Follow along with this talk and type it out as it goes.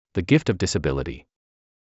The gift of disability.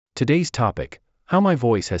 Today's topic: how my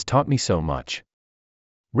voice has taught me so much.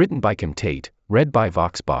 Written by Kim Tate, read by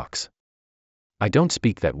Voxbox. I don't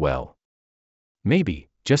speak that well. Maybe,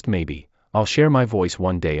 just maybe, I'll share my voice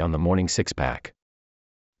one day on the morning six-pack.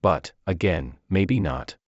 But, again, maybe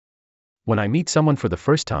not. When I meet someone for the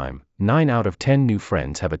first time, 9 out of 10 new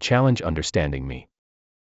friends have a challenge understanding me.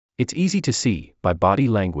 It's easy to see, by body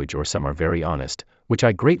language, or some are very honest, which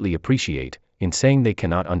I greatly appreciate, in saying they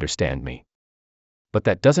cannot understand me. But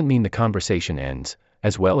that doesn't mean the conversation ends,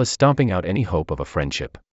 as well as stomping out any hope of a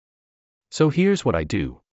friendship. So here's what I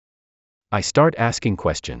do. I start asking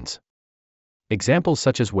questions. Examples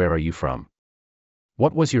such as: where are you from?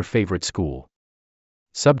 What was your favorite school?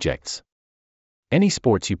 Subjects. Any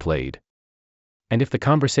sports you played? And if the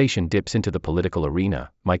conversation dips into the political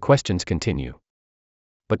arena, my questions continue.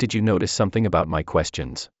 But did you notice something about my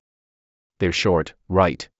questions? They're short,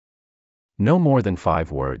 right? No more than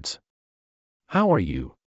 5 words. How are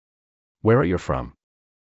you? Where are you from?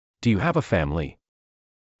 Do you have a family?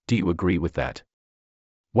 Do you agree with that?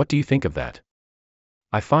 What do you think of that?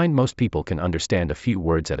 I find most people can understand a few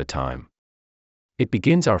words at a time. It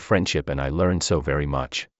begins our friendship, and I learn so very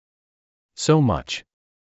much. So much.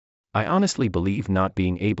 I honestly believe not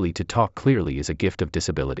being able to talk clearly is a gift of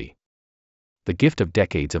disability. The gift of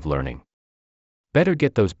decades of learning. Better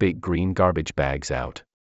get those big green garbage bags out.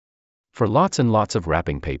 For lots and lots of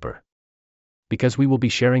wrapping paper. Because we will be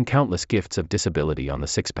sharing countless gifts of disability on the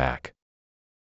six-pack.